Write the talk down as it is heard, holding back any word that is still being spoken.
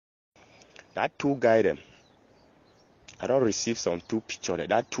That two guy them. I don't receive some two picture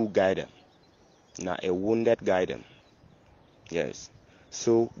that two guy them. Now a wounded guy them. Yes.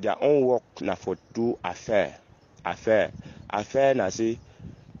 So their own work now for do affair. Now say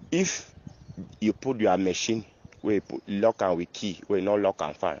if you put your machine where you put lock and with key, where you not lock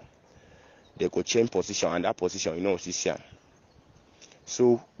and fire, they could change position and that position you know is.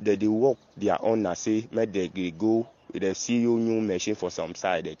 So they work their own now say make they go they see you new machine for some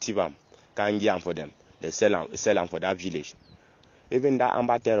side, they thief them, can't get them for them. They sell them for that village. Even that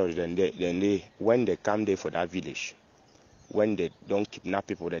amber terrorists then they when they come there for that village, when they don't kidnap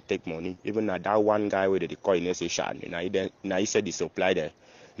people, they take money. Even that one guy where they call in say shot, now he said they supply the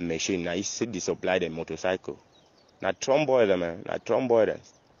machine, now he said they supply the motorcycle. Now Trump boy them man, now Trump boy them.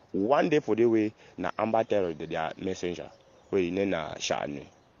 One day for the way na amber terrorists they are messenger. Where you na shot.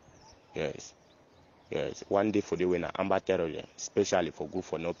 Yes. One day for the way na amber terrorists, especially for good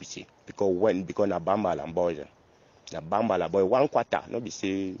for no PC. Because na Bambala and boys. Na Bambala boy 1 quarter, no be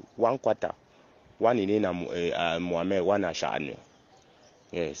say 1 quarter. One in Mohammed, one na Shani.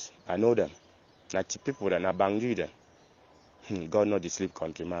 Yes, I know them. Na the people that na Bangui them. God not the sleep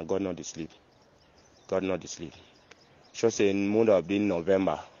country, man. God not the sleep. God not the sleep. Sure say in month of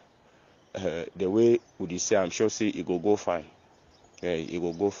November, the way would you say I'm sure say it go fine. Yeah, it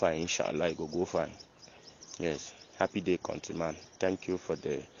will go fine, inshallah, it will go fine. Yes. Happy day, countryman. Thank you for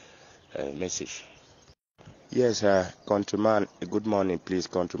the message. Yes, countryman, good morning, please.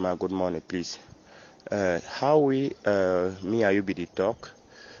 Countryman, good morning, please. How we, me and you be the talk?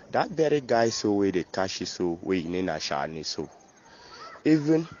 That very guy so where they cash so where in a shani so.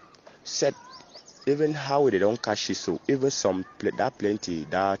 Even how they don't cash it so. Even that plenty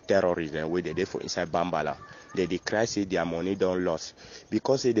that terrorism where they for inside Bambala, they cry say their money don't lost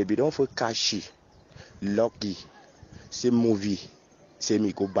because they be don't for cash it. Lucky, say movie, say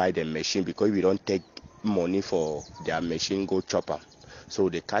me go buy the machine because we don't take money for their machine go chop them. So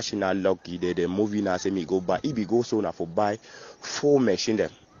the cash now lucky, the movie now say me go buy. If we go so now for buy 4 machine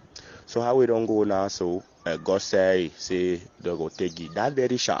them. So how we don't go now? So God say they go take it. That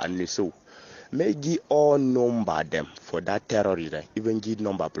very short and so may give all number them for that terrorism. Even give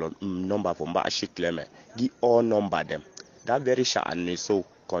number for Mbashi Clement. Give all number them. That very short and so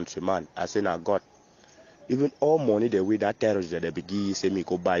countryman. I say now God. Even all money the way that terrorism they be give say me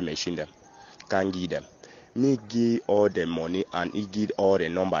go buy machine them. Can't give them. Me give all the money and he give all the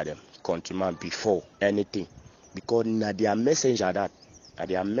number them countryman before anything because na their messenger that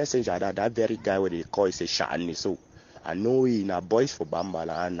very guy where they call is a shani so I know he na boys for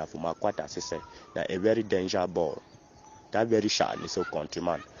Bambala and na for Makwata say that a very danger ball that very shani so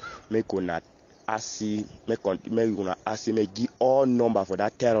countryman make una ask me give all number for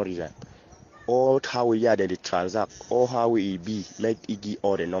that terrorism all how we are they transact all how we be make he give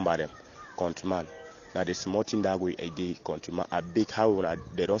all the number them countryman. Now the small thing that way a day countryman a big how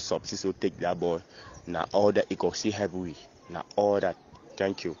they don't subsist so take that boy now all that it go see heavy now all that.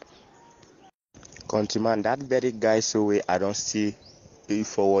 Thank you. Countryman, that very guy so way I don't see pay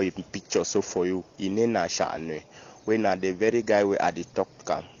forward in picture so for you in a shane when na the very guy where at the top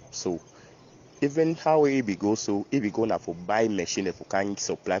come so even how he be go so if we go now for buy machine if we can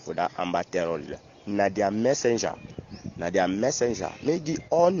supply for that amber terrorism na their messenger maybe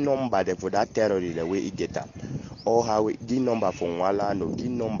all number them for that terrorism where he get them or how we give number for Wala no give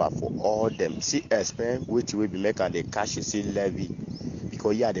number for all them see explain which way be make and the cash see levy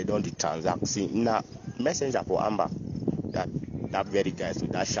because they don't the transact see now messenger for amber that very guy so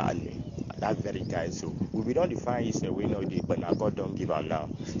that shani that very guy so we don't define is a way no day but now God don't give am now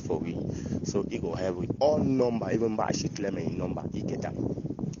for we so he go have with all number even by she claim number he get them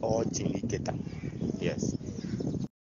all thing he get them yes.